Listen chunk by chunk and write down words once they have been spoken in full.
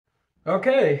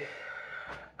Okay,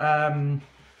 um,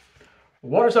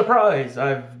 what a surprise!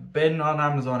 I've been on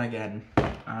Amazon again,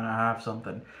 and I have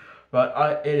something,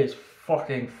 but it is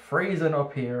fucking freezing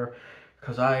up here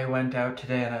because I went out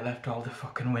today and I left all the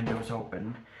fucking windows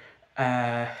open.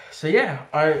 So yeah,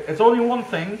 it's only one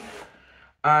thing,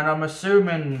 and I'm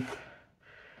assuming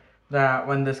that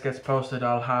when this gets posted,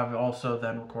 I'll have also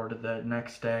then recorded the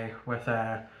next day with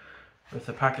a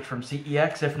package from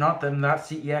CEX. If not, then that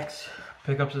CEX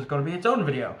pickups is going to be its own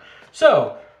video.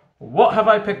 So, what have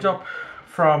I picked up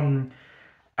from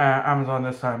Amazon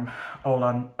this time? Hold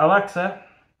on. Alexa,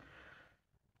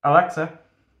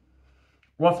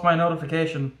 what's my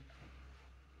notification?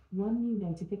 One new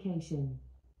notification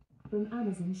from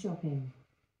Amazon Shopping.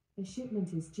 A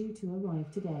shipment is due to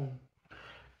arrive today.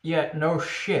 Yeah, no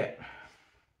shit.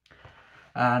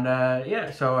 And yeah,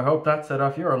 so I hope that set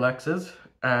off your Alexas.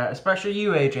 Especially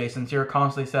you, AJ, since you're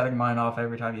constantly setting mine off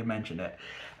every time you mention it.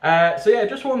 So yeah,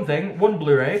 just one thing, one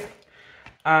Blu-ray.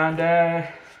 And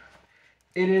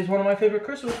it is one of my favorite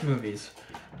Christmas movies.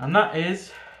 And that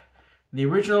is the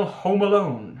original Home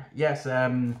Alone. Yes,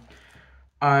 I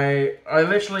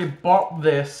literally bought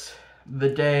this the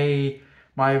day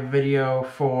my video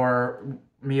for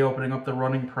me opening up the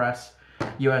Running Press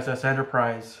USS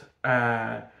Enterprise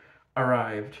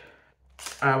arrived.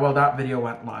 Well, that video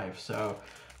went live, so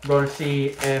I'm going to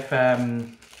see if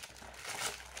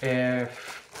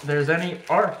there's any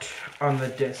art on the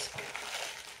disc.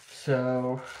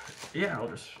 So yeah,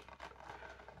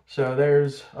 so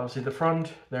there's obviously the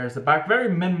front, there's the back, very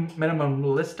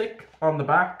minimalistic on the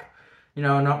back. You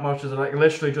know, not much, is like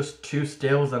literally just two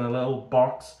stills and a little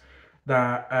box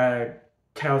that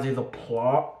tells you the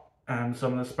plot and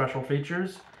some of the special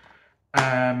features.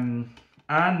 And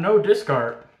no disc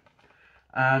art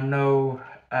and no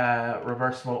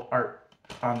reversible art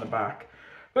on the back.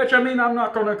 Which, I mean, I'm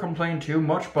not going to complain too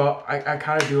much, but I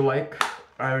kind of do like,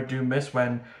 I do miss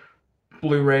when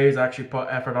Blu-rays actually put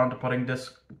effort onto putting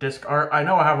disc art. I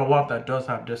know I have a lot that does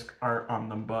have disc art on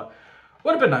them, but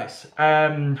would have been nice.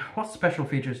 What special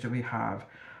features do we have?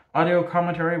 Audio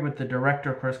commentary with the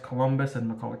director Chris Columbus and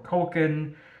Macaulay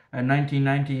Culkin, a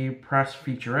 1990 press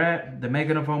featurette, the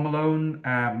Megan of Home Alone,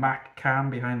 Mac Cam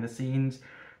behind the scenes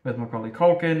with Macaulay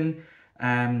Culkin,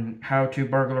 how to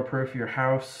burglar-proof your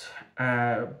house,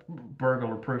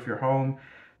 burglar-proof your home,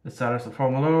 the status of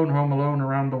Home Alone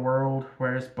Around the World,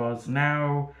 Where's Buzz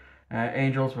Now,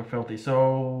 Angels with Filthy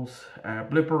Souls,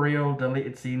 blooper reel,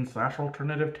 deleted scenes /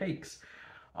 alternative takes,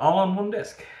 all on one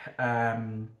disc.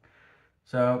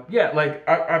 So yeah, like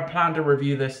I plan to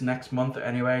review this next month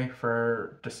anyway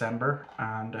for December,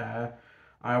 and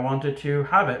I wanted to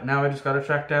have it. Now I just got to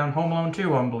track down Home Alone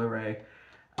 2 on Blu-ray,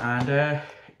 and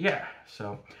yeah,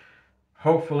 so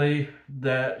hopefully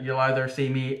that you'll either see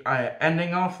me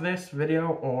ending off this video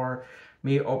or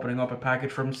me opening up a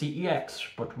package from CEX,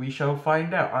 but we shall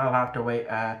find out. I'll have to wait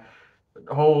a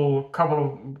whole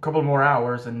couple more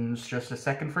hours, and it's just a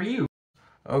second for you.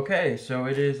 Okay, so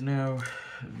it is now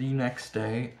the next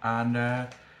day, and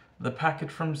the package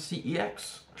from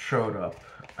CEX showed up.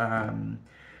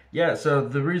 Yeah, so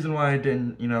the reason why I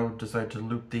didn't, decide to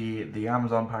loop the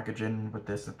Amazon package in with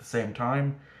this at the same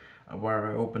time,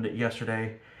 where I opened it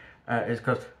yesterday, is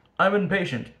because I'm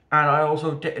impatient, and I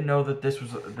also didn't know that this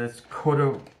was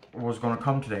going to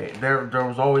come today. There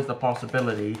was always the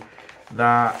possibility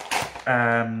that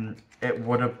it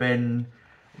would have been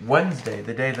Wednesday,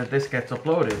 the day that this gets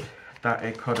uploaded, that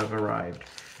it could have arrived.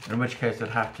 In which case I'd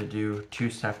have to do two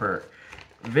separate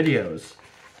videos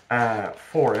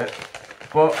for it,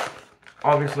 but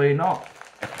obviously not.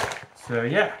 So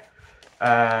yeah,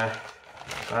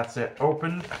 that's it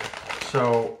opened.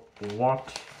 So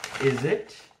what is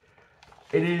it?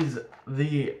 It is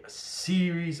the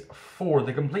Series 4,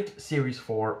 the complete Series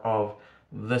 4 of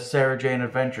the Sarah Jane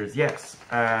Adventures. Yes,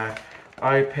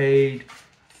 I paid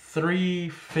 €3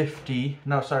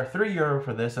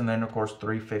 for this, and then of course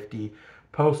 $3.50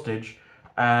 postage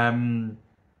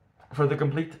for the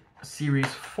complete Series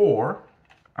 4,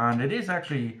 and it is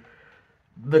actually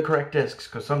the correct discs,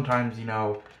 because sometimes,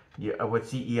 with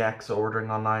CEX ordering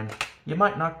online, you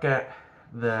might not get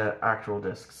the actual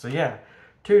discs. So yeah,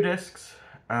 two discs,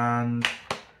 and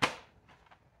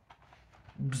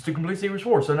just a complete Series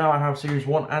 4. So now I have Series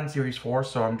 1 and Series 4,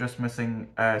 so I'm just missing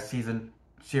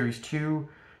Series 2,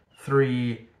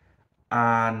 3,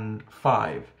 and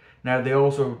 5. Now they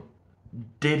also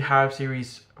did have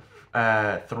Series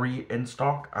 3 in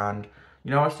stock, and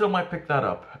I still might pick that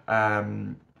up.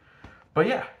 But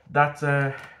yeah, that's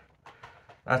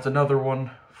another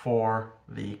one for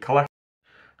the collection.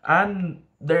 And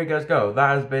there you guys go.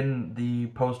 That has been the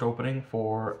post opening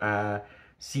for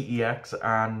CEX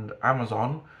and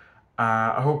Amazon.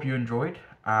 I hope you enjoyed,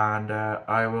 and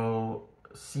I will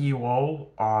see you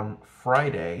all on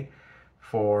Friday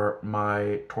for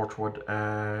my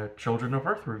Torchwood Children of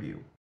Earth review.